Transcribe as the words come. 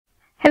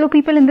Hello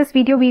people, in this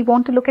video we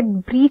want to look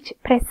at breech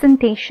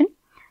presentation.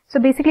 So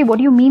basically what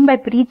do you mean by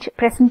breech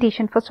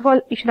presentation? First of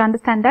all, you should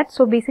understand that.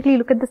 So basically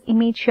look at this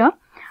image here.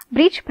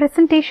 Breech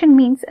presentation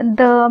means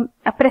the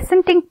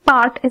presenting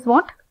part is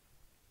what?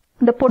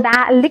 The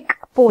podalic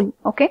pole,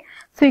 okay?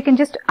 So you can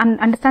just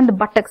understand the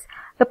buttocks.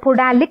 The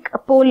podalic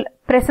pole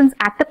presents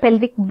at the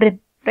pelvic brim,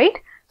 right?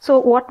 So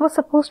what was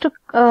supposed to,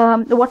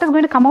 what is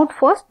going to come out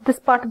first? This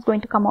part is going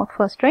to come out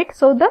first, right?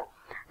 So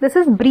this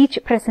is breech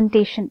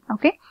presentation,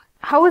 okay?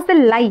 How is the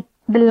lie?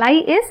 The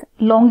lie is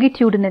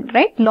longitudinal,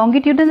 right?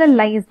 Longitudinal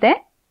lie is there.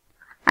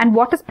 And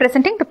what is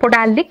presenting? The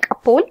podalic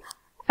pole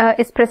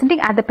is presenting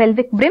at the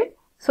pelvic brim.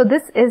 So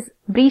this is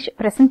breech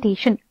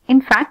presentation.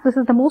 In fact, this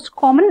is the most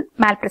common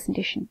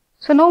malpresentation.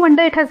 So no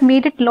wonder it has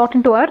made it lot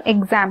into our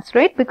exams,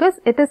 right?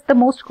 Because it is the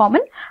most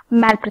common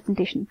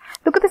malpresentation.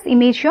 Look at this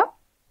image here.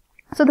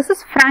 So this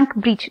is frank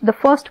breech, the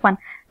first one.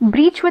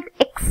 Breech with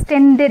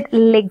extended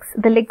legs.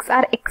 The legs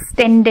are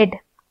extended.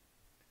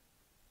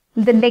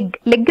 The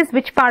leg is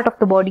which part of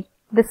the body?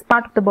 This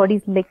part of the body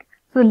is leg.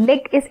 So the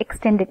leg is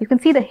extended. You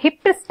can see the hip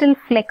is still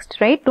flexed,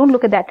 right? Don't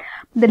look at that.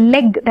 The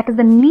leg, that is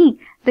the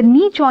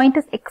knee joint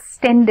is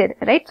extended,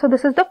 right? So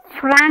this is the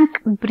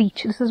frank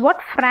breech. This is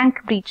what?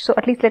 Frank breech. So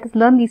at least let us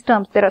learn these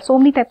terms. There are so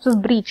many types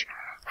of breech.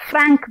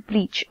 Frank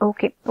breech.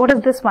 Okay. What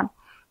is this one?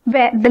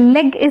 Where the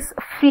leg is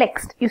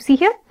flexed. You see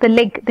here? The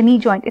leg, the knee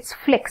joint, it's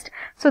flexed.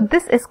 So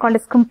this is called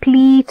as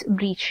complete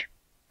breech.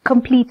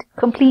 Complete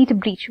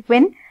breech.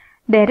 When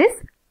there is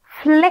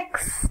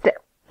flexed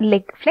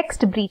leg,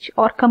 flexed breech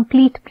or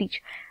complete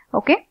breech.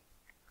 Okay.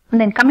 And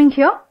then coming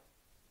here,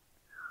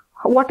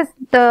 what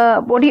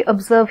do you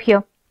observe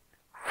here?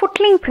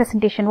 Footling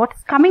presentation. What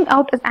is coming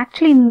out is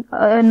actually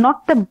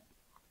not the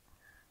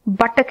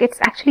buttock, it's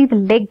actually the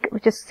leg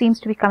which seems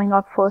to be coming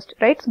out first,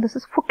 right? So this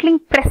is footling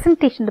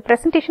presentation. The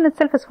presentation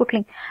itself is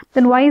footling.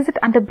 Then why is it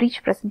under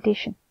breech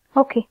presentation?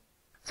 Okay.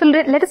 So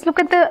let us look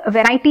at the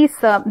varieties,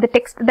 the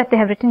text that they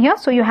have written here.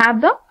 So you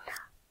have the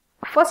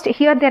first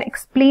here they are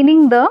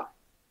explaining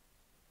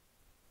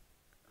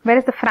where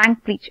is the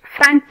frank breech?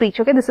 Frank breech,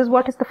 okay, this is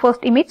what is the first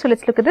image. So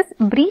let's look at this.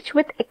 Breech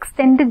with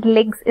extended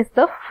legs is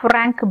the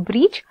frank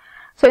breech.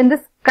 So in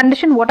this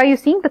condition, what are you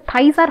seeing? The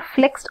thighs are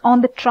flexed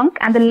on the trunk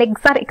and the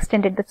legs are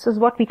extended. This is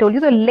what we told you.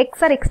 The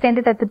legs are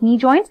extended at the knee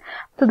joints.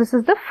 So this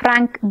is the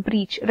frank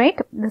breech, right?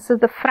 This is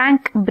the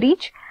frank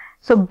breech.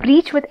 So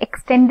breech with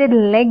extended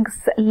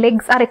legs.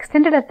 Legs are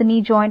extended at the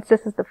knee joints.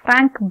 This is the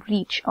frank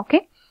breech,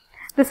 okay?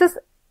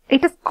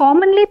 It is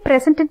commonly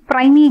present in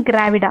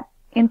primigravida.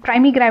 In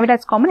primigravida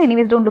it's common.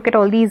 Anyways, don't look at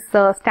all these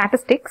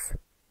statistics.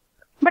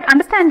 But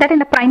understand that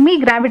in a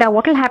primigravida,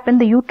 what will happen?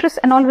 The uterus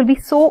and all will be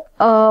so,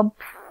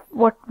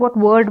 what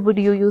word would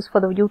you use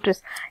for the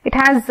uterus? It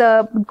has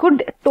a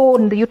good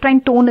tone. The uterine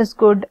tone is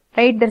good,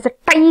 right? There's a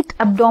tight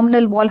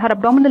abdominal wall. Her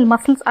abdominal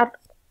muscles are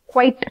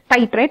quite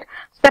tight, right?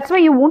 So that's why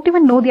you won't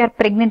even know they are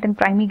pregnant in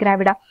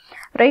primigravida,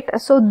 right?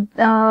 So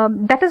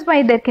that is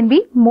why there can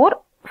be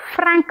more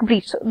frank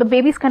breech. So the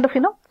baby is kind of,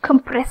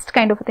 compressed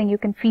kind of a thing. You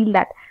can feel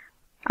that.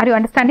 Are you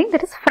understanding?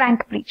 That is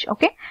frank breech.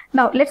 Okay.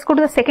 Now let's go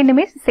to the second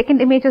image. The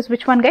second image is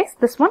which one, guys?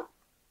 This one.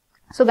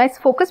 So guys,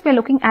 focus. We are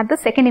looking at the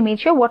second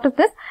image here. What is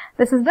this?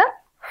 This is the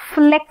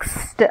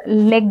flexed.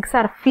 Legs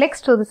are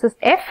flexed. So this is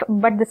F,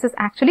 but this is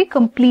actually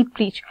complete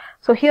breech.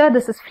 So here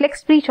this is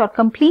flexed breech or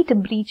complete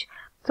breech.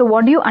 So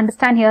what do you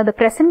understand here? The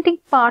presenting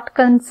part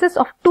consists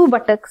of two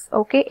buttocks,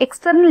 okay,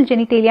 external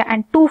genitalia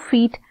and 2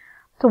 feet.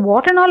 So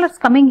what and all is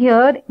coming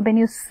here, when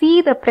you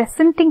see the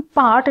presenting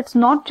part, it's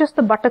not just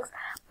the buttocks.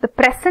 The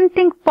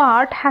presenting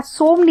part has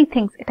so many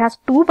things. It has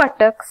 2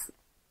 buttocks,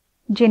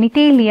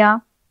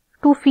 genitalia,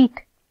 2 feet.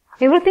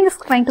 Everything is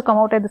trying to come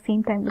out at the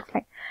same time, looks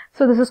like.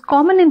 So this is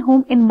common in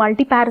whom? In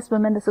multiparous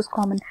women, this is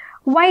common.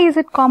 Why is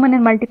it common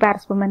in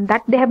multiparous women?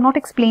 That they have not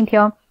explained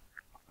here.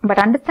 But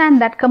understand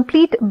that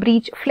complete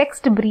breech,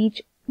 flexed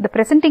breech, the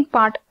presenting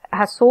part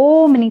has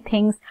so many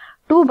things.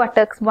 2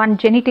 buttocks, 1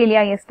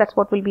 genitalia, yes, that's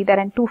what will be there,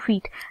 and 2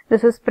 feet.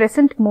 This is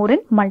present more in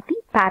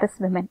multiparous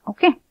women,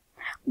 okay.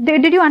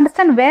 Did you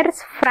understand where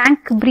is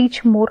frank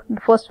breech more?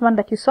 The first one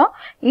that you saw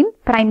in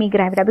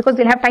primigravida, because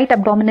they'll have tight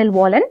abdominal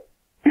wall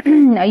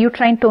and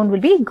uterine tone will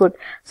be good.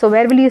 So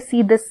where will you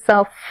see this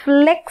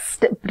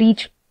flexed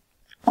breech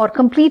or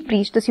complete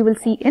breech? This you will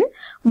see in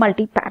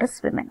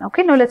multiparous women,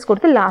 okay. Now let's go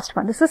to the last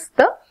one. This is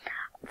the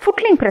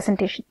footling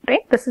presentation,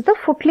 right? This is the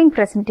footling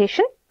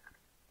presentation.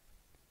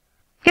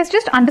 Yes,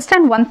 just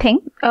understand one thing.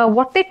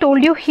 What they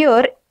told you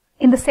here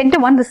in the center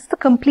one, this is the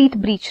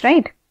complete breech,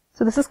 right?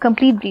 So this is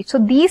complete breech. So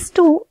these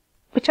two,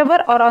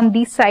 whichever are on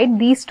this side,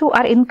 these two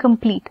are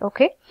incomplete,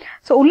 okay?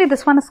 So only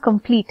this one is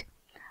complete.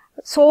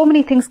 So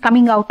many things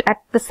coming out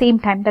at the same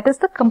time. That is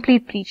the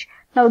complete breech.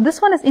 Now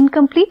this one is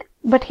incomplete,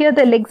 but here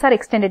the legs are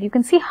extended. You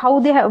can see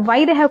how they have,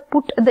 why they have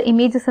put the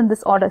images in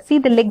this order. See,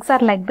 the legs are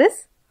like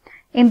this.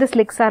 In this,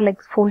 legs are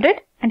like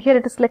folded, and here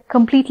it is like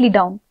completely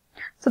down.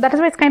 So that is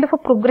why it's kind of a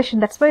progression.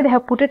 That's why they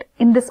have put it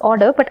in this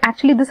order. But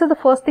actually this is the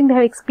first thing they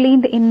have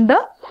explained in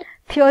the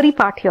theory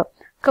part here.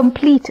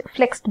 complete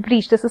flexed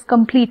breech. This is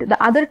complete.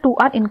 The other two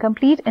are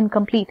incomplete,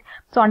 incomplete.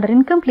 So under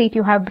incomplete,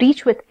 you have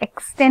breech with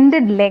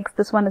extended legs.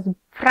 This one is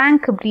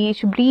frank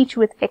breech, breech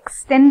with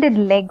extended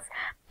legs.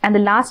 And the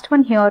last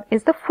one here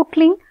is the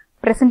footling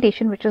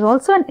presentation, which is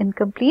also an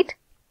incomplete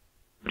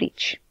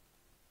breech.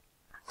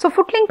 So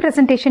footling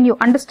presentation, you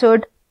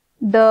understood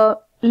the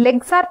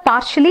legs are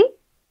partially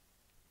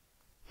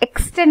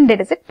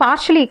extended. Is it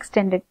partially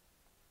extended?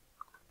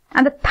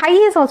 And the thigh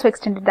is also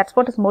extended. That's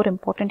what is more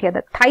important here.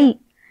 The thigh,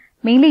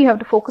 mainly you have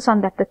to focus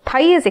on that. The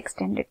thigh is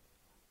extended.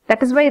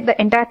 That is why the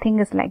entire thing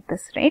is like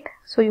this, right?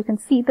 So you can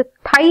see the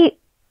thigh,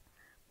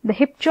 the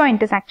hip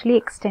joint is actually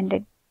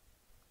extended.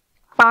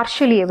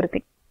 Partially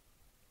everything.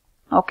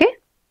 Okay.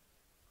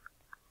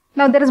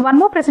 Now there is one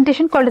more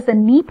presentation called as the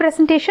knee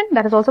presentation.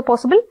 That is also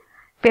possible.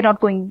 We're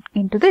not going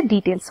into the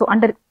details. So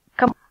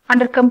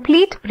under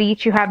complete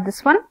breech, you have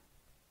this one.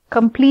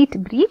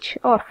 Complete breech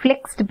or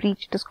flexed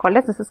breech it is called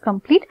as. This is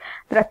complete.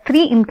 There are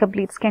three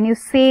incompletes. Can you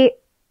say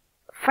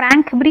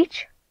frank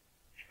breech?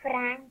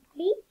 Frank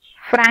breech.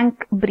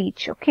 Frank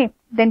breech. Okay.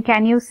 Then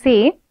can you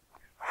say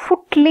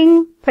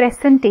footling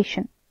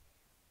presentation?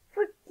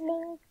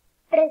 Footling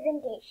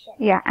presentation.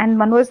 Yeah. And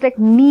one was like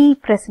knee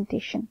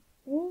presentation.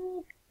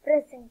 Knee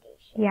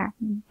presentation. Yeah.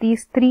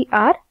 These three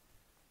are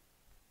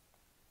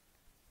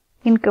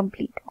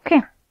incomplete.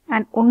 Okay.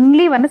 And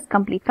only one is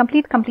complete.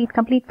 Complete, complete,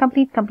 complete,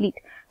 complete, complete.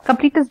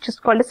 Complete is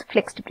just called as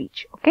flexed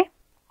breech. Okay.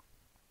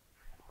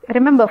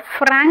 Remember,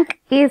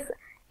 frank is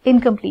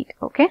incomplete.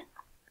 Okay.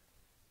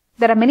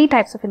 There are many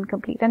types of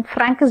incomplete and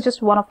frank is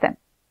just one of them.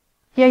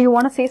 Yeah, you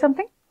want to say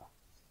something?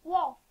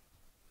 Yes.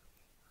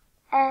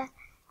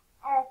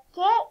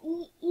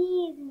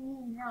 K-E-E is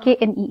knee. No.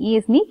 K-N-E-E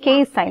is knee.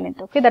 K is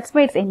silent. Okay. That's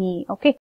why it's N-E-E. Okay.